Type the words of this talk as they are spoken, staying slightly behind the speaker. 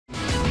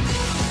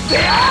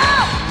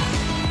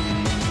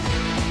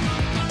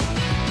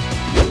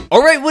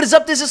Alright, what is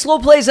up? This is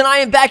SLOplays, and I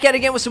am back at it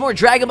again with some more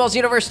Dragon Ball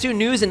Xenoverse 2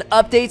 news and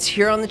updates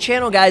here on the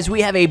channel, guys.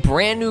 We have a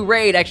brand new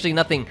raid. Actually,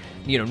 nothing,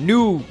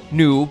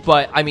 new,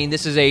 but, I mean,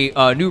 this is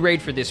a new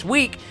raid for this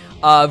week,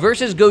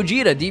 versus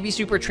Gogeta, DB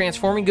Super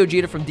Transforming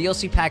Gogeta from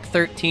DLC Pack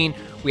 13.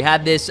 We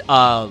had this,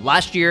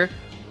 last year,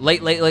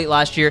 late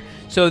last year.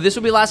 So this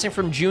will be lasting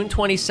from June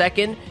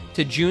 22nd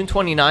to June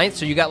 29th,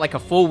 so you got like a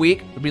full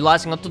week. It'll be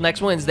lasting until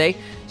next Wednesday.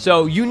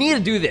 So you need to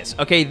do this,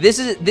 okay? This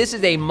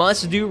is a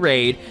must-do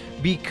raid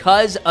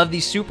because of the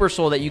Super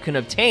Soul that you can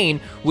obtain,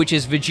 which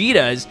is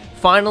Vegeta's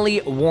finally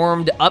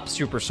warmed up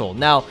Super Soul.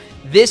 Now,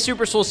 this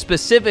Super Soul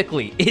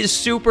specifically is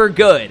super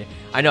good.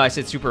 I know I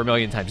said super a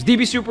million times.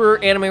 DB Super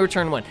Anime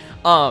Return 1.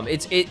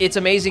 It's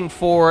amazing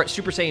for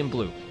Super Saiyan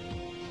Blue.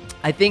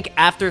 I think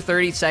after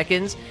 30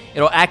 seconds,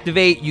 it'll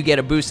activate. You get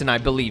a boost in, I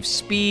believe,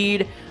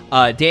 speed,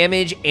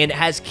 damage, and it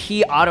has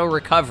key auto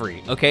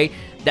recovery, okay?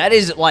 That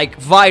is, like,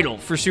 vital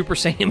for Super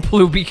Saiyan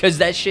Blue because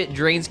that shit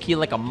drains ki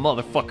like a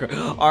motherfucker.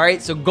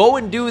 Alright, so go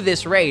and do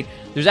this raid.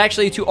 There's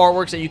actually 2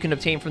 artworks that you can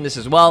obtain from this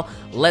as well.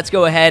 Let's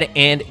go ahead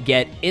and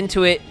get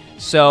into it.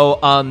 So,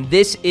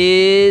 this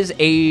is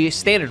a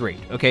standard raid,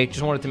 okay?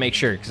 Just wanted to make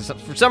sure, because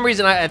for some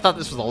reason I thought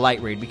this was a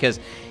light raid, because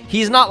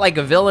he's not like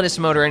a villainous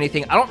mode or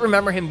anything. I don't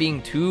remember him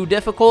being too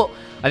difficult.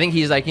 I think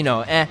he's like,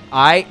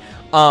 alright.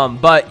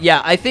 But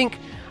yeah, I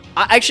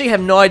actually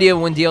have no idea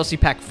when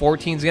DLC Pack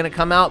 14 is going to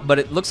come out, but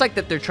it looks like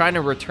that they're trying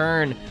to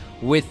return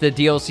with the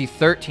DLC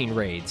 13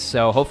 raids.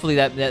 So hopefully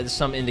that is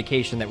some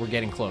indication that we're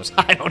getting close.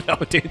 I don't know,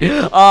 dude.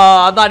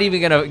 I'm not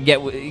even going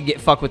to get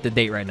fucked with the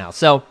date right now.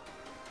 So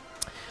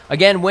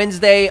again,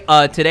 Wednesday,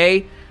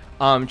 today,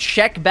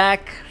 check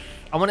back,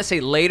 I want to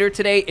say later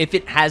today if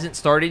it hasn't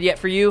started yet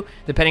for you,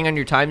 depending on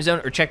your time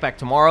zone, or check back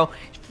tomorrow.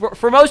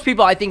 For most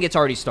people, I think it's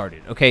already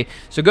started, okay?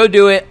 So go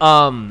do it.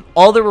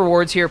 All the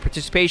rewards here,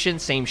 participation,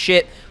 same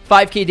shit.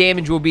 5k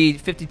damage will be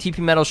 50 TP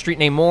medals, street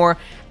name more.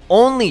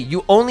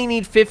 You only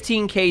need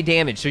 15k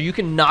damage, so you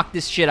can knock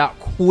this shit out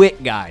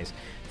quick, guys.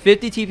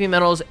 50 TP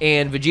medals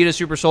and Vegeta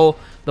Super Soul,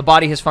 the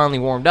body has finally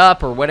warmed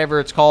up, or whatever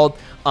it's called.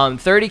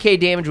 30k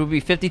damage will be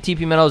 50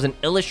 TP medals and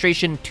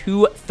illustration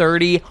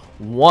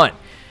 231.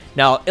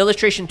 Now,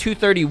 illustration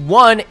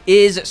 231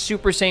 is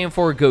Super Saiyan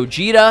 4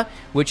 Gogeta,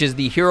 which is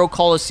the Hero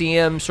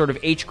Coliseum sort of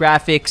H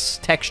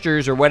graphics,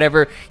 textures, or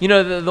whatever. You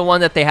know, the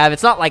one that they have.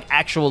 It's not like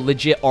actual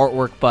legit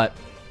artwork, but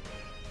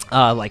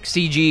like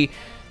CG,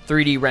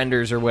 3D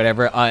renders, or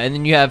whatever. And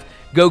then you have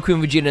Goku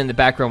and Vegeta in the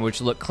background,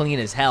 which look clean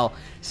as hell.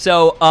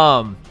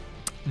 So,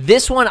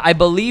 this one, I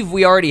believe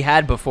we already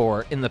had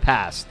before in the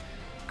past.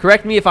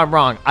 Correct me if I'm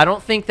wrong. I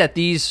don't think that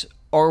these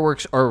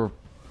artworks are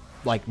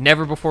like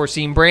never before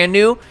seen, brand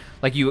new.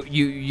 Like you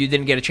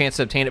didn't get a chance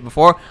to obtain it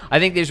before. I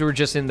think these were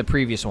just in the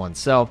previous ones.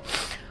 So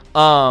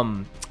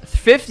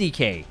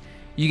 50k,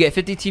 you get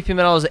 50 TP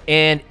medals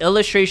and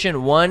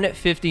illustration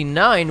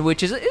 159,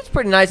 which is, it's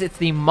pretty nice. It's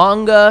the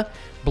manga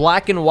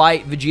black and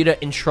white Vegeta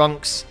and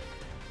Trunks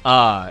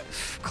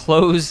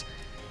clothes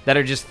that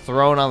are just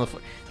thrown on the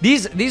floor.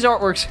 These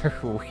artworks are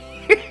weird.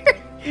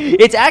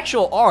 It's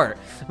actual art,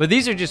 but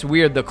these are just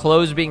weird. The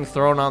clothes being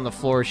thrown on the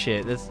floor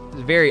shit. That's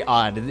very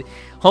odd.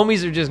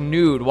 Homies are just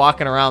nude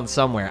walking around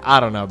somewhere.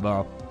 I don't know,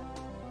 bro.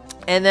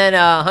 And then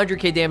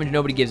 100k damage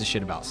nobody gives a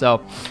shit about.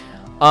 So,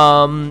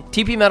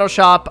 TP Metal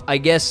Shop, I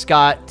guess,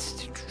 got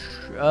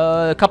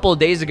a couple of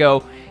days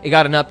ago, it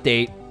got an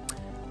update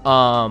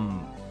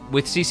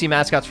with CC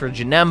mascots for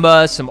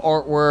Janemba, some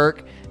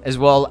artwork, as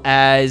well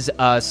as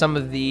some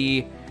of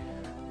the,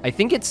 I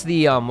think it's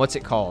the, what's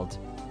it called?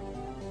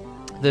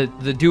 The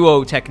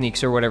duo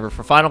techniques or whatever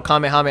for Final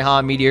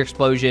Kamehameha, Meteor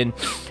Explosion,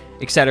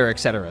 etc.,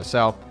 etc.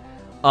 So,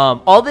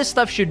 all this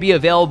stuff should be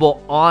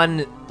available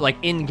on, like,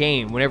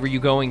 in-game. Whenever you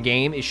go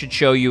in-game, it should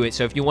show you it.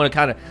 So if you want to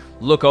kind of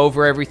look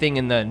over everything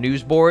in the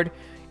news board,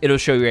 it'll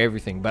show you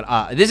everything.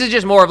 But this is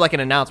just more of like an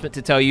announcement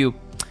to tell you,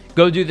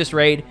 go do this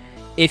raid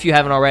if you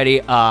haven't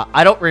already.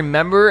 I don't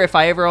remember if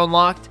I ever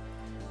unlocked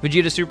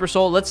Vegeta Super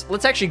Soul.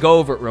 Let's actually go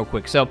over it real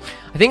quick. So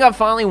I think I'm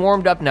finally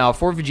warmed up now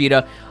for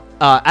Vegeta.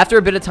 After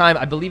a bit of time,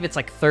 I believe it's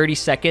like 30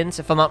 seconds,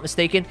 if I'm not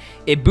mistaken,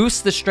 it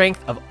boosts the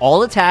strength of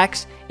all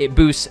attacks, it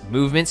boosts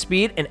movement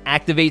speed, and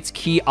activates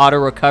key auto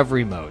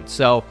recovery mode.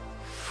 So,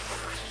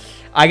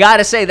 I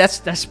gotta say,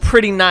 that's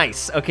pretty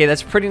nice. Okay,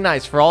 that's pretty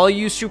nice. For all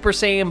you Super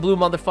Saiyan Blue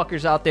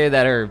motherfuckers out there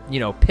that are,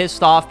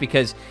 pissed off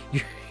because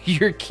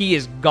your key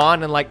is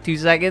gone in like 2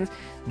 seconds,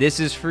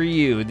 this is for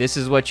you. This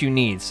is what you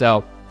need.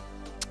 So,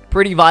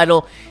 pretty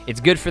vital.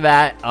 It's good for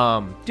that.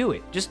 Do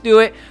it. Just do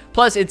it.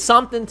 Plus, it's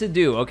something to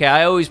do. Okay,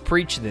 I always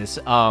preach this.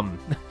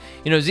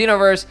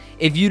 Xenoverse,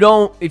 if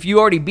you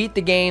already beat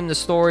the game, the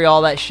story,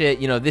 all that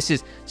shit, this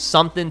is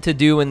something to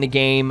do in the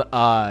game.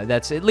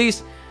 That's at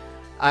least,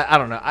 I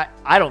don't know.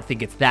 I don't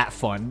think it's that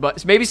fun,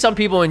 but maybe some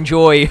people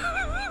enjoy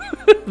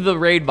the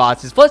raid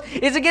bosses. Plus,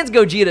 it's against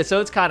Gogeta, so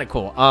it's kind of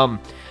cool.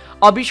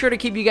 I'll be sure to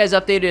keep you guys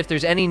updated if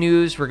there's any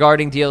news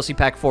regarding DLC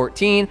Pack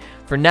 14.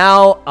 For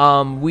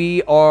now,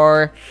 we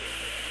are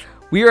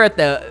we are at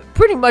the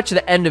pretty much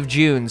the end of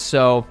June,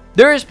 so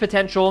there is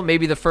potential.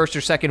 Maybe the first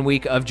or second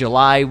week of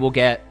July, we'll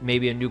get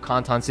maybe a new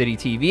Conton City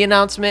TV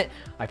announcement.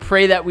 I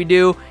pray that we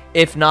do.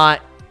 If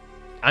not,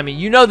 I mean,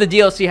 you know the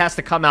DLC has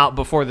to come out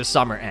before the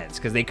summer ends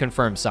because they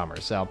confirmed summer.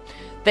 So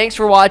thanks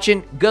for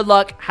watching. Good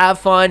luck. Have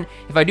fun.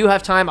 If I do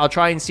have time, I'll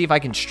try and see if I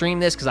can stream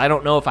this because I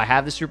don't know if I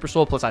have the Super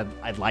Soul. Plus,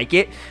 I'd like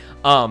it.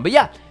 But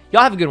yeah,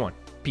 y'all have a good one.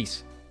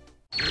 Peace.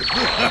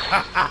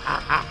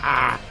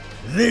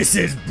 This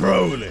is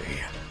Broly,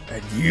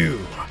 and you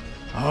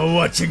are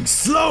watching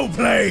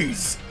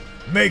SLOplays.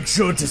 Make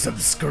sure to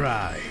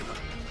subscribe,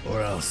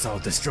 or else I'll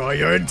destroy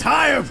your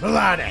entire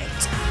planet.